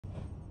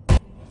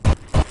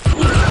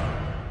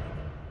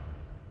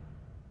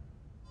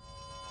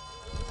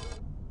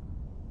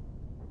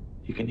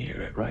You can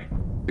hear it, right?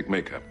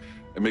 Makeup.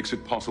 It makes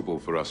it possible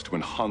for us to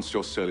enhance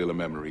your cellular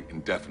memory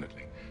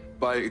indefinitely.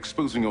 By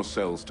exposing your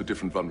cells to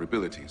different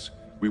vulnerabilities,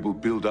 we will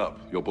build up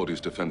your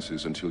body's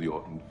defenses until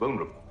you're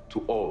invulnerable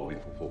to all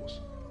lethal force.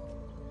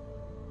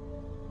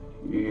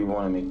 You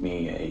want to make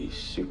me a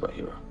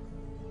superhero?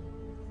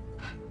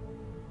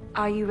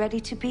 Are you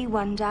ready to be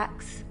one,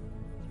 Dax?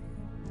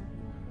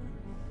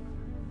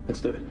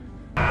 Let's do it.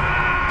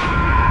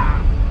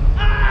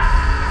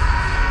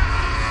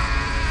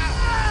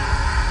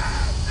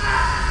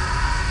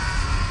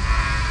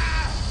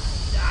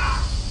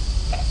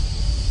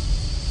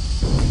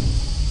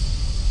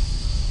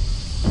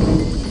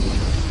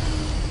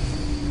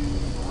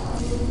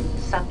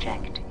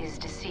 Subject is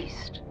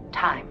deceased.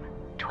 Time,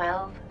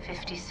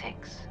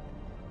 12:56.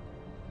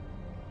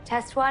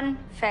 Test 1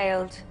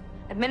 failed.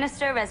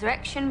 Administer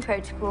resurrection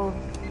protocol.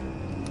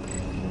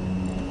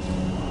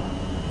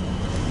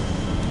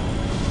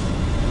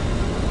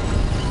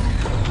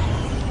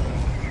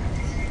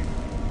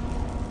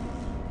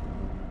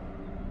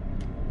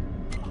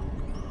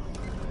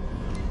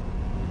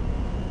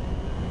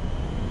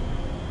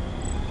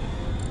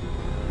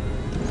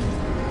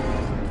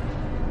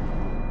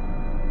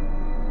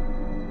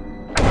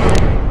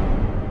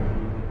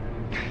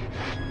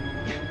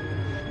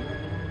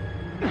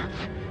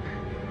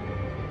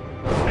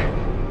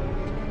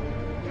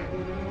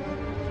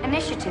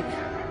 Initiative.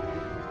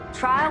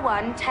 Trial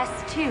 1,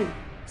 Test 2.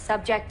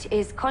 Subject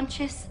is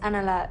conscious and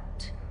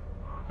alert.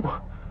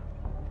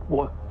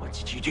 What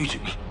did you do to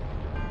me?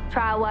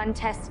 Trial 1,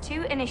 Test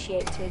 2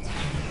 initiated.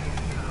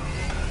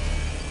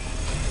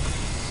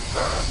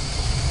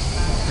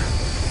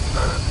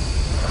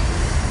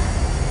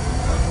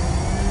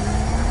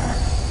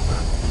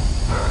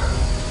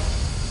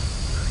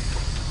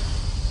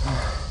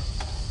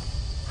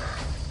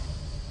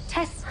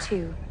 Test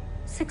 2.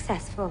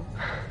 Successful.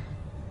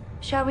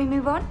 Shall we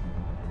move on?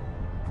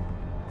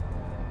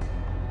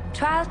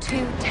 Trial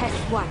 2, Test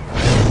 1.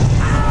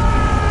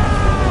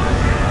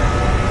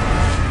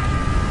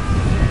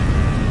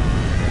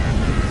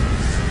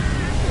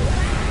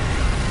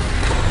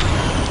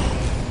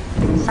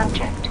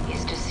 Subject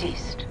is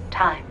deceased.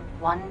 Time,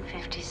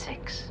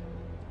 1:56.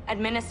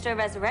 Administer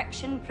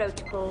resurrection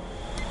protocol.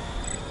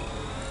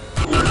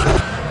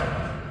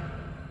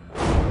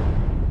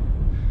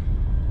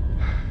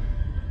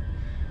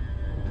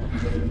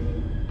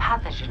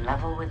 Pathogen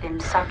level within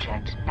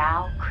subject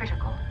now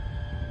critical.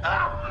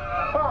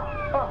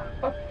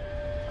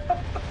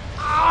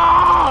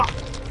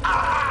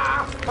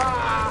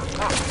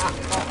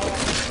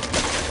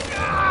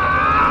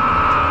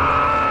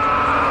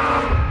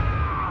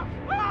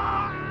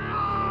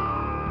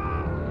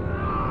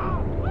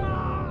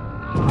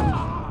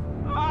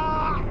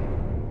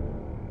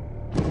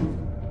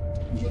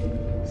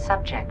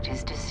 Subject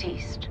is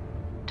deceased.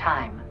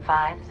 Time,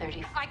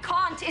 5:30. I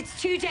can't,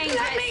 it's too dangerous.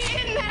 Let me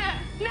in there,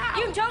 now!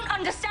 You don't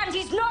understand,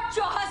 he's not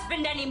your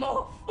husband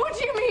anymore. What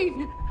do you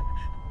mean?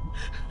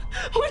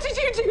 What did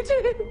you do to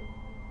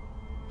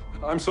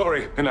him? I'm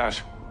sorry,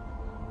 Inash.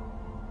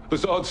 The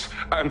Zods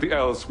and the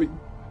Elves, we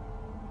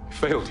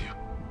failed you.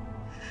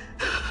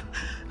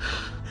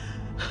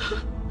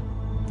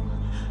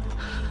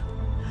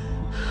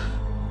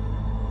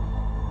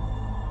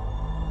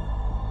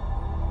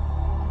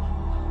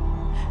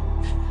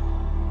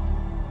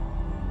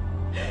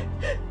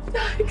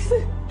 Dax,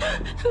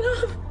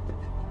 love,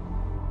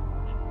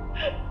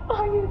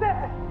 are you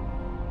there?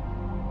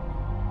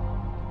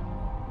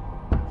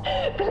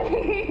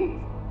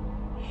 Please,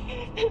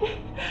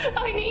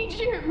 I need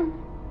you.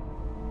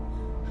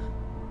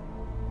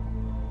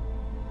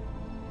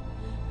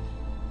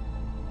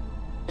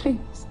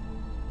 Please.